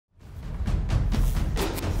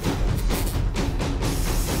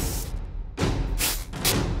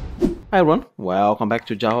Hi everyone, welcome back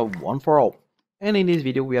to Java 1 for All. And in this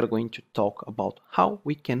video we are going to talk about how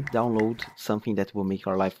we can download something that will make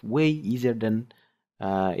our life way easier than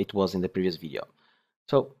it was in the previous video.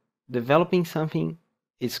 So developing something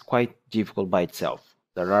is quite difficult by itself.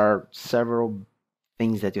 There are several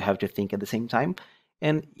things that you have to think at the same time,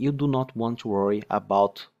 and you do not want to worry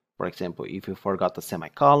about, for example, if you forgot a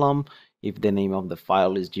semicolon, if the name of the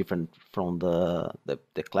file is different from the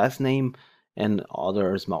class name, and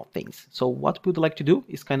other small things. So what we'd like to do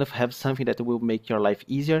is kind of have something that will make your life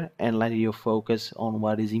easier and let you focus on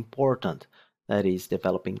what is important, that is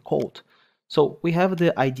developing code. So we have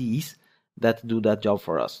the IDEs that do that job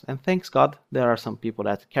for us. And thanks God, there are some people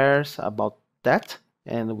that cares about that,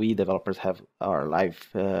 and we developers have our life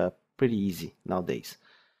pretty easy nowadays.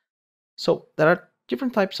 So there are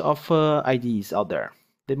different types of IDEs out there.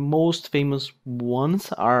 The most famous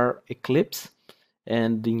ones are Eclipse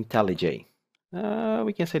and the IntelliJ.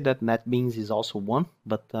 We can say that NetBeans is also one,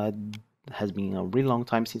 but it has been a really long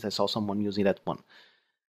time since I saw someone using that one.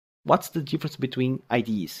 What's the difference between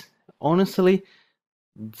IDEs? Honestly,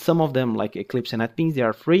 some of them, like Eclipse and NetBeans, they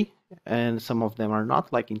are free, and some of them are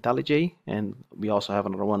not, like IntelliJ, and we also have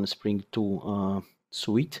another one, Spring 2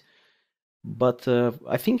 Suite. But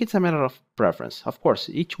I think it's a matter of preference. Of course,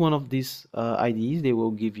 each one of these IDEs, they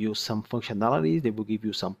will give you some functionalities, they will give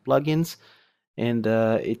you some plugins, and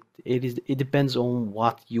it depends on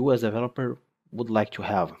what you as a developer would like to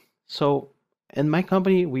have. So in my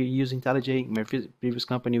company, we use IntelliJ. In my previous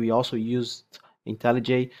company, we also used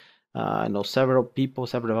IntelliJ. I know several people,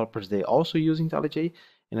 several developers, they also use IntelliJ,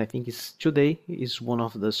 and I think it's today is one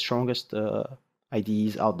of the strongest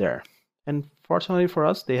IDEs out there. And fortunately for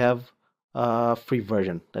us, they have a free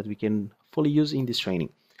version that we can fully use in this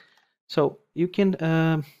training. So you can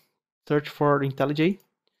search for IntelliJ.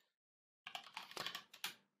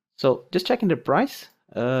 So just checking the price,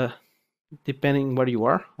 depending where you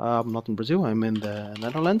are. I'm not in Brazil, I'm in the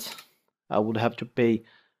Netherlands. I would have to pay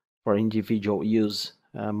for individual use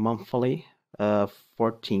monthly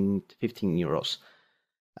 14 to 15 euros.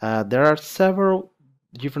 There are several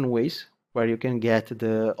different ways where you can get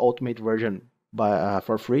the ultimate version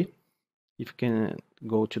for free. If you can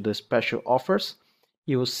go to the special offers,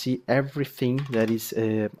 you will see everything that is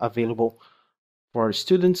available for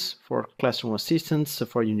students, for classroom assistants,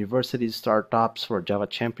 for universities, startups, for Java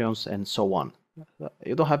champions, and so on.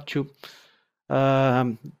 You don't have to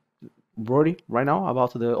um, worry right now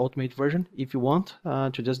about the ultimate version. If you want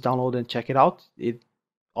to just download and check it out, it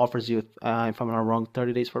offers you, if I'm not wrong,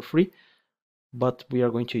 30 days for free. But we are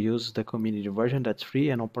going to use the community version that's free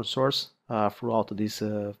and open source throughout this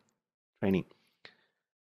training.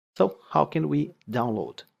 So how can we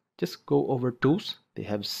download? Just go over tools. They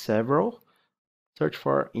have several. Search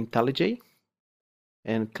for IntelliJ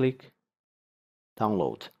and click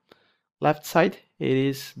download. Left side, it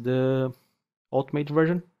is the ultimate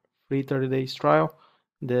version, free 30 days trial.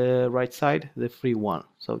 The right side, the free one.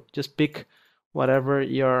 So just pick whatever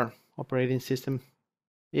your operating system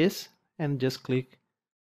is and just click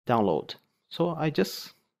download. So I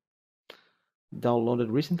just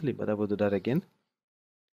downloaded recently, but I will do that again.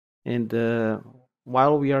 And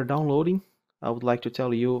while we are downloading, I would like to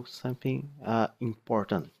tell you something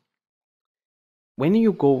important. When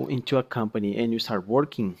you go into a company and you start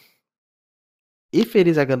working, if it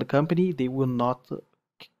is a good company, they will not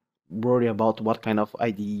worry about what kind of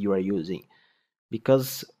IDE you are using,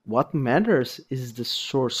 because what matters is the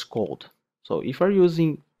source code. So if you're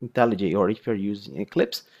using IntelliJ or if you're using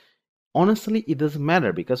Eclipse, honestly, it doesn't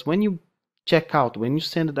matter, because when you check out, when you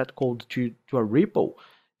send that code to a repo,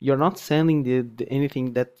 you're not sending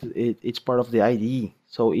anything that it's part of the IDE.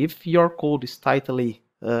 So if your code is tightly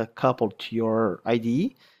coupled to your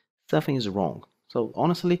IDE, something is wrong. So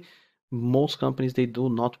honestly, most companies, they do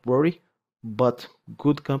not worry, but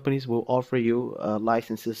good companies will offer you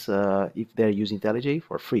licenses if they're using IntelliJ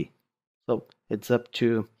for free. So it's up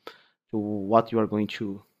to what you are going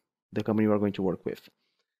to, the company you are going to work with.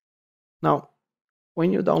 Now,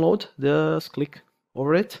 when you download, just click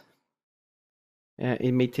over it.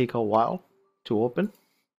 It may take a while to open.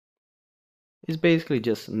 It's basically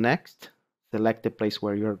just next. Select the place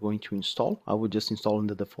where you're going to install. I would just install in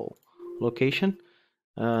the default location.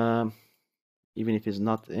 Even if it's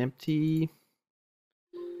not empty.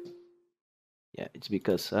 Yeah, it's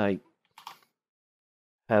because I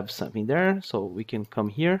have something there. So we can come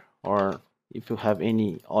here, or if you have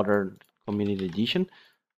any other community edition,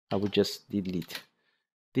 I would just delete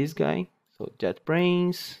this guy. So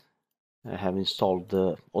JetBrains, I have installed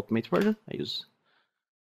the ultimate version I use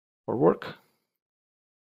for work,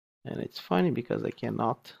 and it's funny because I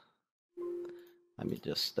cannot. Let me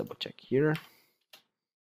just double check here.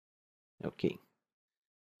 Okay,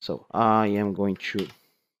 so I am going to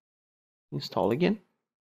install again.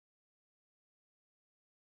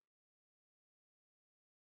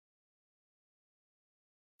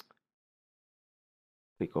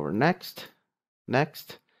 Click over next,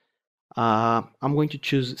 next. I'm going to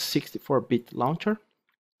choose 64-bit launcher.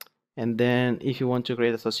 And then if you want to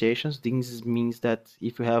create associations, this means that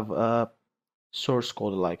if you have a source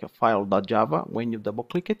code like a file.java, when you double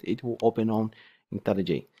click it, it will open on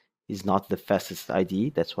IntelliJ. It's not the fastest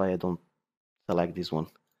IDE, that's why I don't select this one.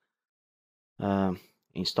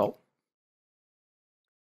 Install.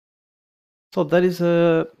 So that is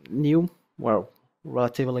a new, well,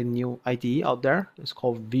 relatively new IDE out there. It's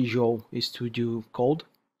called Visual Studio Code.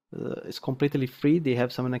 It's completely free. They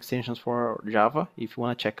have some extensions for Java if you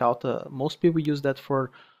want to check out. Most people use that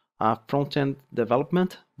for front-end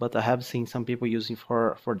development, but I have seen some people using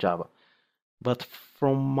for Java. But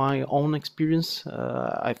from my own experience,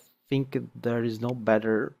 I think there is no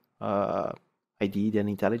better IDE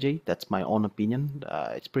than IntelliJ. That's my own opinion.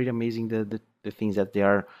 It's pretty amazing the things that they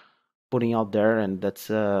are putting out there, and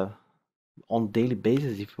that's on daily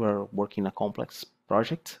basis. If you are working a complex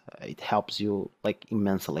project, it helps you like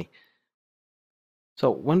immensely. So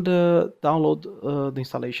when the download, the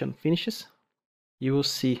installation finishes, you will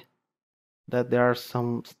see that there are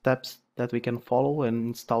some steps that we can follow and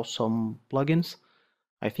install some plugins.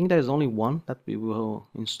 I think there is only one that we will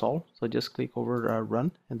install, so just click over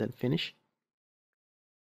run and then finish,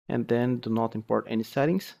 and then do not import any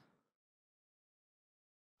settings.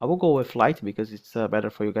 I will go with light because it's better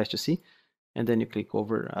for you guys to see, and then you click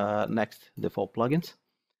over next default plugins,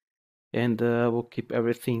 and we'll keep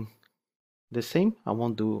everything the same. I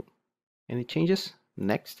won't do any changes.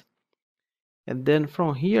 Next. And then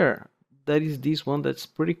from here, there is this one that's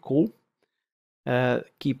pretty cool,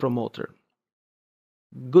 key promoter.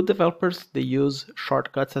 Good developers, they use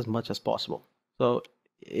shortcuts as much as possible. So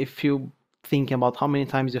if you think about how many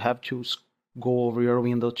times you have to go over your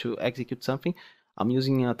window to execute something, I'm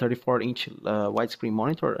using a 34-inch widescreen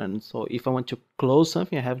monitor, and so if I want to close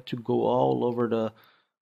something, I have to go all over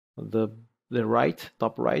the right,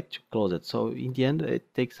 top right, to close it. So in the end,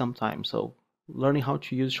 it takes some time. So learning how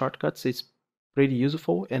to use shortcuts is pretty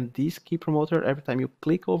useful. And this key promoter, every time you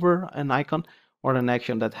click over an icon or an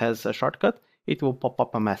action that has a shortcut, it will pop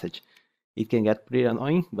up a message. It can get pretty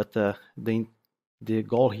annoying, but the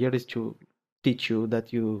goal here is to teach you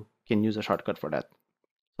that you can use a shortcut for that.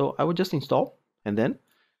 So I would just install and then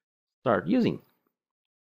start using.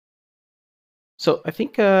 So I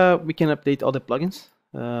think we can update all the plugins.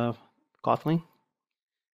 Kotlin,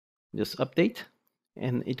 just update,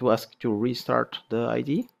 and it will ask to restart the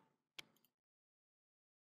IDE.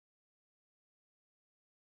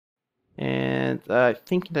 And I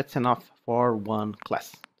think that's enough for one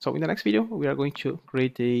class. So in the next video, we are going to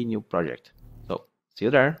create a new project. So see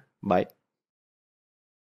you there. Bye.